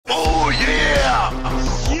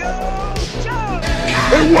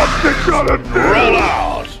I want the shuttle! Roll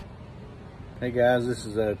out! Hey guys, this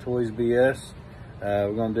is Toys BS.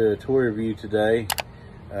 We're going to do a toy review today.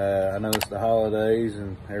 I know it's the holidays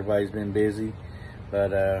and everybody's been busy,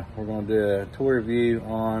 but we're going to do a toy review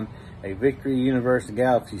on a Victory Universe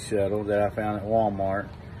Galaxy shuttle that I found at Walmart.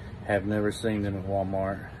 Have never seen them at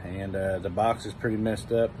Walmart, and the box is pretty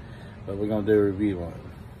messed up, but we're going to do a review on it.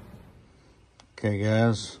 Okay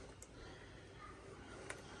guys,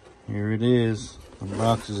 here it is. The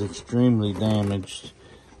box is extremely damaged.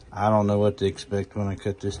 I don't know what to expect when I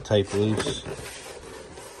cut this tape loose.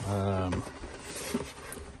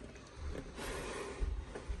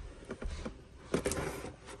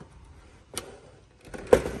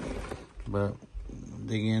 But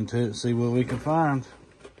dig into it, see what we can find.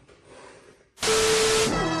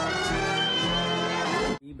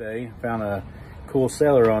 eBay, found a cool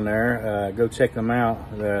seller on there. Go check them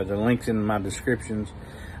out. The link's in my descriptions.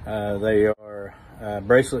 They are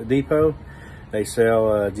Bracelet Depot. They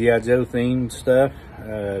sell G.I. Joe themed stuff.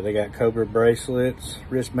 They got Cobra bracelets,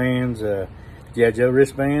 wristbands, G.I. Joe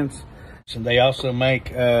wristbands. So they also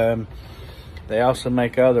make other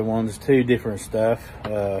ones too, different stuff.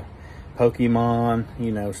 Pokemon,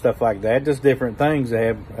 you know, stuff like that. Just different things. They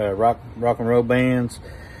have rock and roll bands.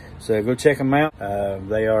 So go check them out.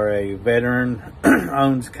 They are a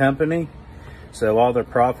veteran-owned company. So all their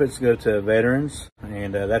profits go to veterans,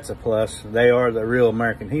 and that's a plus. They are the real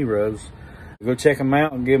American heroes. Go check them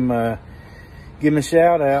out and give them a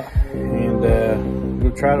shout out, and go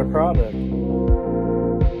try the product.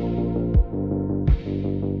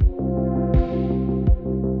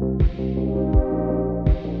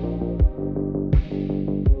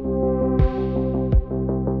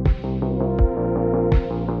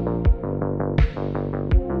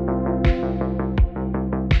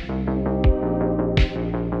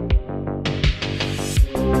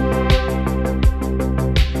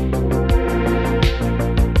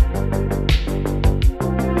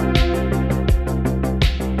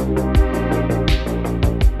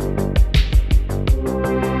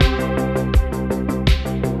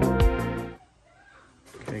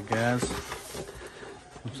 Guys,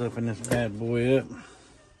 let's open this bad boy up.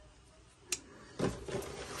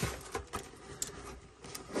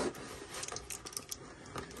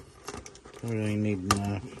 We don't even need a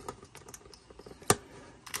knife.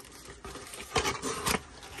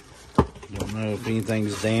 Don't know if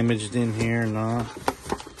anything's damaged in here or not.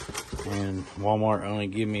 And Walmart only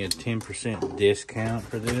gave me a 10% discount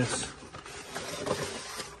for this.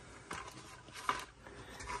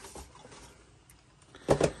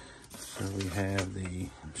 So we have the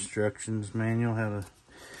instructions manual, how to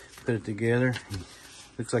put it together.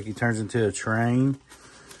 Looks like he turns into a train,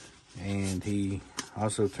 and he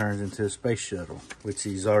also turns into a space shuttle, which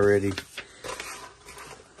he's already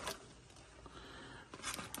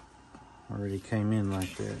came in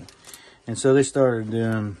like that. And so they started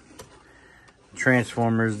doing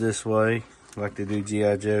Transformers this way, like they do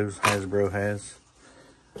G.I. Joe's, Hasbro has.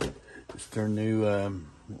 It's their new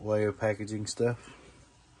way of packaging stuff.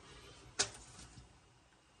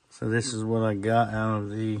 So this is what I got out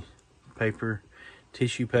of the paper,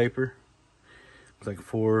 tissue paper. It's like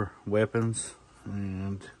 4 weapons,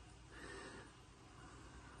 and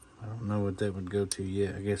I don't know what that would go to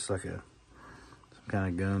yet. I guess like some kind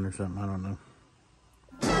of gun or something, I don't know.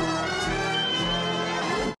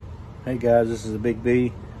 Hey guys, this is a Big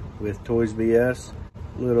B with Toys BS.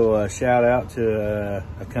 Little shout out to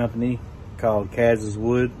a company called Kaz's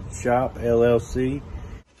Wood Shop LLC,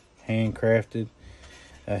 handcrafted.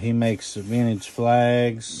 He makes vintage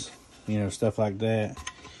flags, you know, stuff like that.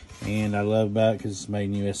 And I love about it because it's made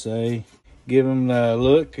in USA. Give them a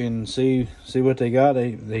look and see what they got.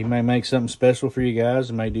 They may make something special for you guys.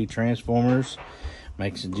 They may do Transformers,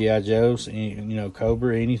 make some G.I. Joes, you know,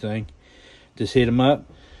 Cobra, anything. Just hit him up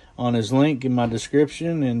on his link in my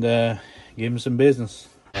description and give him some business.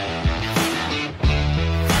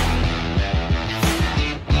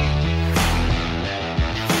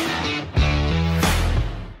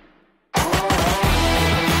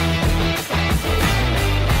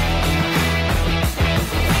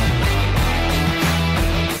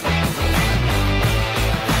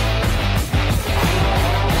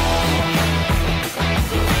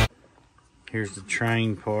 Here's the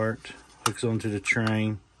train part. Hooks onto the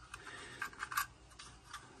train.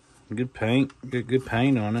 Good paint. Good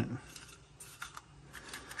paint on it.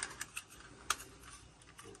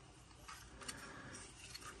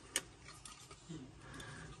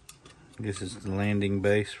 I guess it's the landing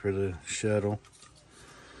base for the shuttle.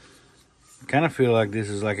 I kind of feel like this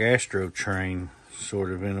is like Astro Train,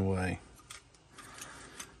 sort of, in a way.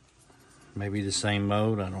 Maybe the same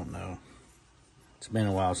mode, I don't know. It's been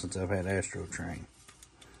a while since I've had Astro Train.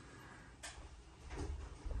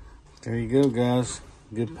 There you go, guys.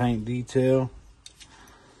 Good paint detail.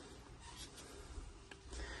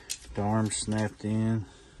 The arm snapped in.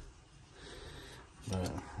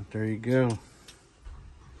 But there you go.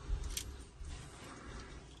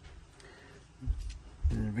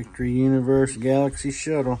 The Victory Universe Galaxy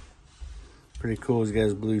Shuttle. Pretty cool. He's got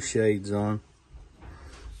his blue shades on.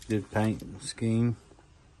 Good paint scheme.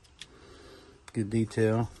 Good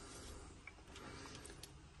detail.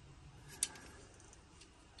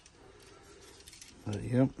 But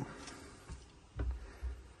yep.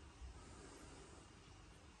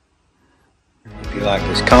 If you like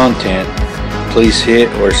this content, please hit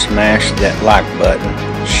or smash that like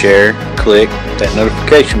button, share, click that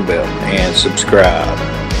notification bell, and subscribe.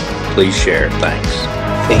 Please share. Thanks.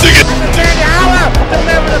 Dig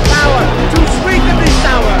it.